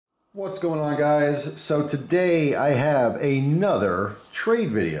What's going on, guys? So today I have another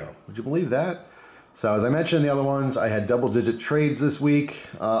trade video. Would you believe that? So as I mentioned in the other ones, I had double-digit trades this week.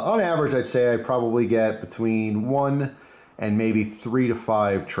 On average, I'd say I probably get between 1 and maybe 3 to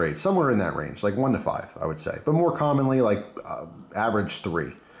 5 trades, somewhere in that range, like 1 to 5, I would say. But more commonly, like average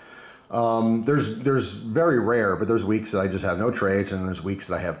 3. There's very rare, but there's weeks that I just have no trades, and there's weeks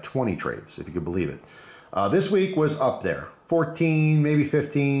that I have 20 trades, if you could believe it. This week was up there. 14, maybe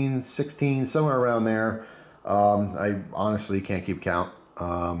 15, 16, somewhere around there. I honestly can't keep count.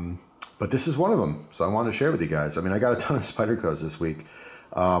 But this is one of them, so I wanted to share with you guys. I mean, I got a ton of Spydercos this week,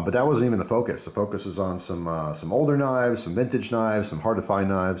 but that wasn't even the focus. The focus is on some older knives, some vintage knives, some hard-to-find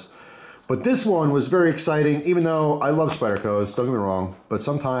knives. But this one was very exciting, even though I love Spydercos, don't get me wrong, but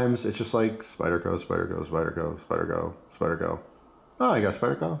sometimes it's just like Spyderco, Spyderco, Spyderco, Spyderco, Spyderco. Oh, I got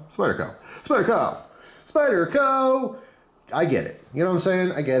Spyderco, Spyderco, Spyderco, Spyderco. I get it. You know what I'm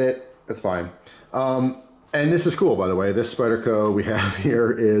saying? I get it. That's fine. And this is cool, by the way. This Spyderco we have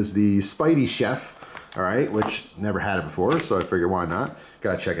here is the SpydieChef, all right, which never had it before, so I figured why not?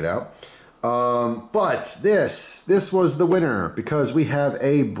 Gotta check it out. But this was the winner because we have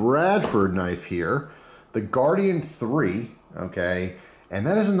a Bradford knife here, the Guardian 3, okay, and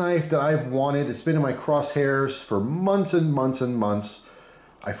that is a knife that I've wanted. It's been in my crosshairs for months and months and months.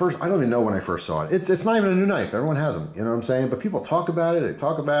 I don't even know when I first saw it. It's not even a new knife. Everyone has them, you know what I'm saying? But people talk about it, they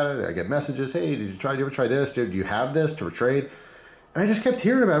talk about it, I get messages, hey, did you ever try this? Do you have this to trade? And I just kept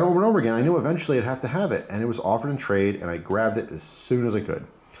hearing about it over and over again. I knew eventually I'd have to have it, and it was offered in trade, and I grabbed it as soon as I could.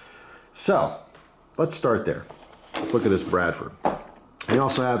 So, let's start there. Let's look at this Bradford. We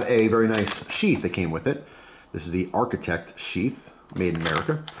also have a very nice sheath that came with it. This is the Architect sheath, made in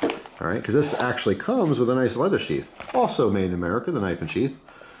America. All right, because this actually comes with a nice leather sheath. Also made in America, the knife and sheath.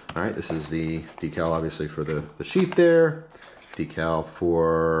 All right, this is the decal, obviously, for the sheath there. Decal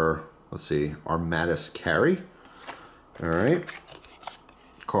for, let's see, Armatus carry. All right.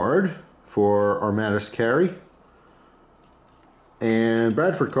 Card for Armatus carry. And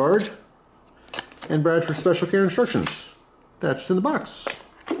Bradford card. And Bradford special care instructions. That's in the box.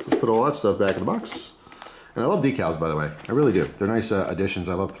 Let's put all that stuff back in the box. And I love decals, by the way. I really do. They're nice additions.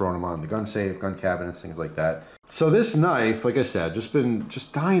 I love throwing them on the gun safe, gun cabinets, things like that. So this knife, like I said, just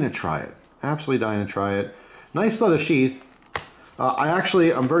dying to try it. Absolutely dying to try it. Nice leather sheath.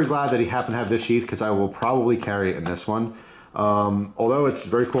 I'm very glad that he happened to have this sheath because I will probably carry it in this one. Although it's a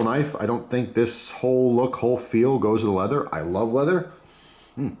very cool knife, I don't think this whole look, whole feel goes with the leather. I love leather.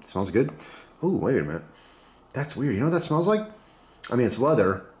 Smells good. Oh, wait a minute. That's weird. You know what that smells like? I mean, it's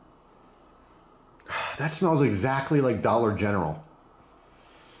leather. That smells exactly like Dollar General.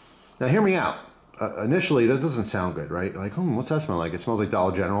 Now, hear me out. Initially, that doesn't sound good, right? Like, what's that smell like? It smells like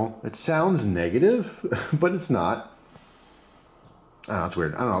Dollar General. It sounds negative, but it's not. I don't know, it's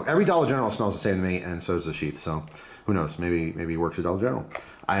weird. I don't know. Every Dollar General smells the same to me, and so does the sheath. So, who knows? Maybe he works at Dollar General.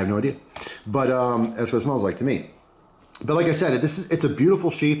 I have no idea. But that's what it smells like to me. But like I said, it's a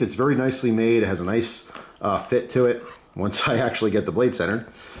beautiful sheath. It's very nicely made. It has a nice fit to it once I actually get the blade centered.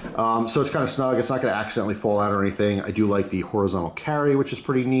 So it's kind of snug. It's not going to accidentally fall out or anything. I do like the horizontal carry, which is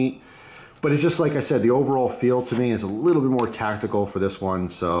pretty neat. But it's just like I said, the overall feel to me is a little bit more tactical for this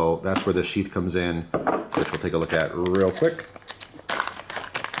one. So that's where the sheath comes in, which we'll take a look at real quick.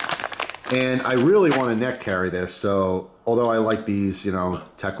 And I really want to neck carry this. So although I like these, you know,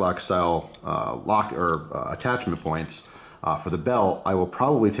 Tech Lock style lock or attachment points for the belt, I will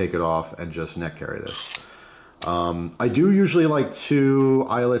probably take it off and just neck carry this. I do usually like 2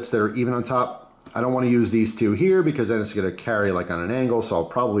 eyelets that are even on top. I don't want to use these 2 here because then it's going to carry like on an angle, so I'll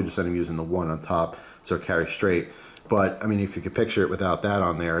probably just end up using the one on top so it carries straight. But I mean, if you could picture it without that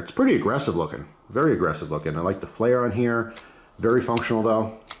on there, it's pretty aggressive looking, very aggressive looking. I like the flare on here, very functional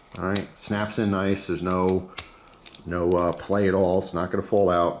though. All right, snaps in nice. There's no play at all. It's not going to fall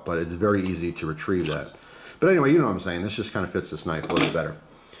out, but it's very easy to retrieve that. But anyway, you know what I'm saying. This just kind of fits this knife a little bit better.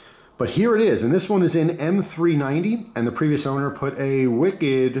 But here it is, and this one is in M390, and the previous owner put a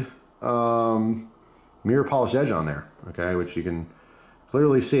wicked mirror polished edge on there, okay, which you can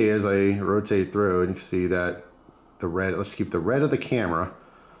clearly see as I rotate through, and you can see that the red, let's keep the red of the camera,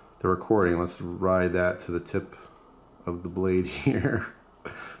 the recording, let's ride that to the tip of the blade here.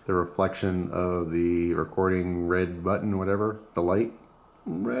 The reflection of the recording red button, whatever, the light,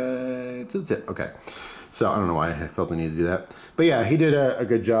 red to the tip, okay. So I don't know why I felt the need to do that. But yeah, he did a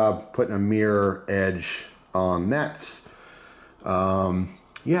good job putting a mirror edge on that.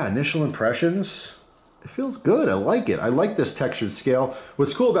 Yeah, initial impressions, it feels good. I like it. I like this textured scale.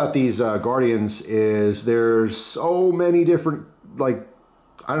 What's cool about these Guardians is there's so many different, like,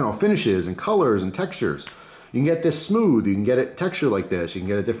 I don't know, finishes and colors and textures. You can get this smooth, you can get it textured like this, you can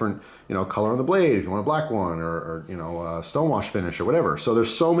get a different, you know, color on the blade if you want a black one, or you know, stonewash finish or whatever. So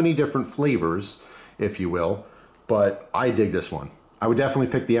there's so many different flavors, if you will, but I dig this one. I would definitely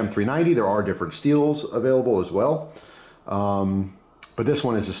pick the M390. There are different steels available as well. But this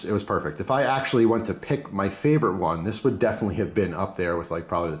one is just, it was perfect. If I actually went to pick my favorite one, this would definitely have been up there with like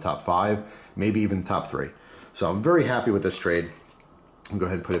probably the top 5, maybe even top 3. So I'm very happy with this trade. I'll go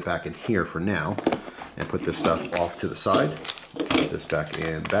ahead and put it back in here for now and put this stuff off to the side. Put this back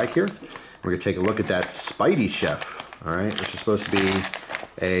in the bag here. We're gonna take a look at that SpydieChef, all right, which is supposed to be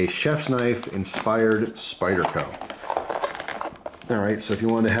a chef's knife inspired Spyderco. All right, so if you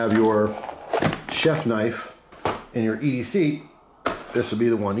want to have your chef knife in your EDC, this would be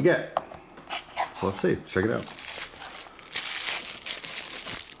the one to get. So let's see, check it out.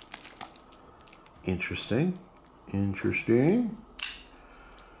 Interesting, interesting.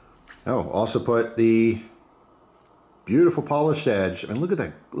 Oh, also put the beautiful polished edge. I mean, look at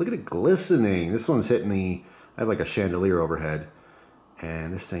that, look at it glistening. This one's hitting the, I have like a chandelier overhead,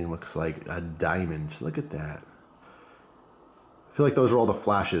 and this thing looks like a diamond. Look at that. I feel like those are all the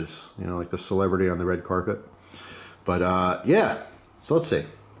flashes, you know, like the celebrity on the red carpet. But yeah, so let's see.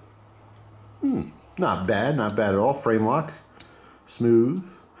 Not bad at all. Frame lock, smooth.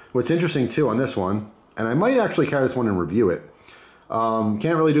 What's interesting too on this one, and I might actually carry this one and review it.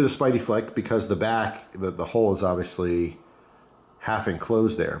 Can't really do the Spidey flick because the back, the hole is obviously half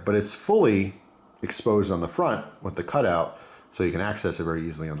enclosed there, but it's fully exposed on the front with the cutout, so you can access it very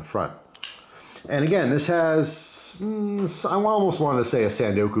easily on the front. And again, this has, I almost wanted to say a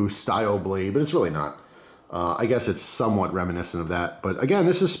Sandoku style blade, but it's really not. I guess it's somewhat reminiscent of that. But again,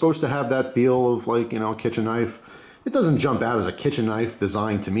 this is supposed to have that feel of like, you know, a kitchen knife. It doesn't jump out as a kitchen knife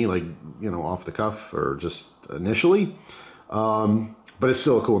designed to me like, you know, off the cuff or just initially. But it's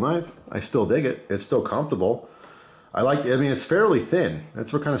still a cool knife. I still dig it. It's still comfortable. I like it. I mean, it's fairly thin.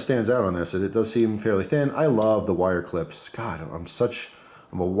 That's what kind of stands out on this. It does seem fairly thin. I love the wire clips. God,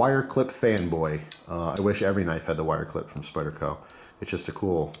 I'm a wire clip fanboy. I wish every knife had the wire clip from Spyderco. It's just a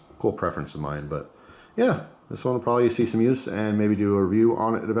cool preference of mine. But yeah, this one will probably see some use and maybe do a review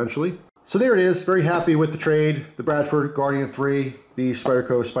on it eventually. So there it is. Very happy with the trade. The Bradford Guardian 3, the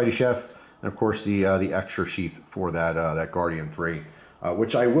Spyderco SpydieChef, and of course the extra sheath for that that Guardian 3,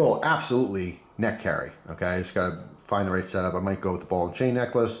 which I will absolutely neck carry. Okay, I just gotta find the right setup. I might go with the ball and chain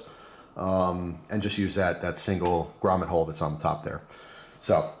necklace and just use that single grommet hole that's on the top there.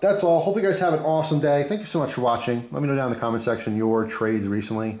 So that's all. Hope you guys have an awesome day. Thank you so much for watching. Let me know down in the comment section your trades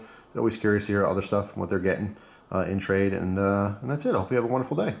recently. I'm always curious to hear other stuff, what they're getting in trade, and that's it. I hope you have a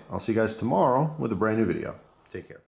wonderful day. I'll see you guys tomorrow with a brand new video. Take care.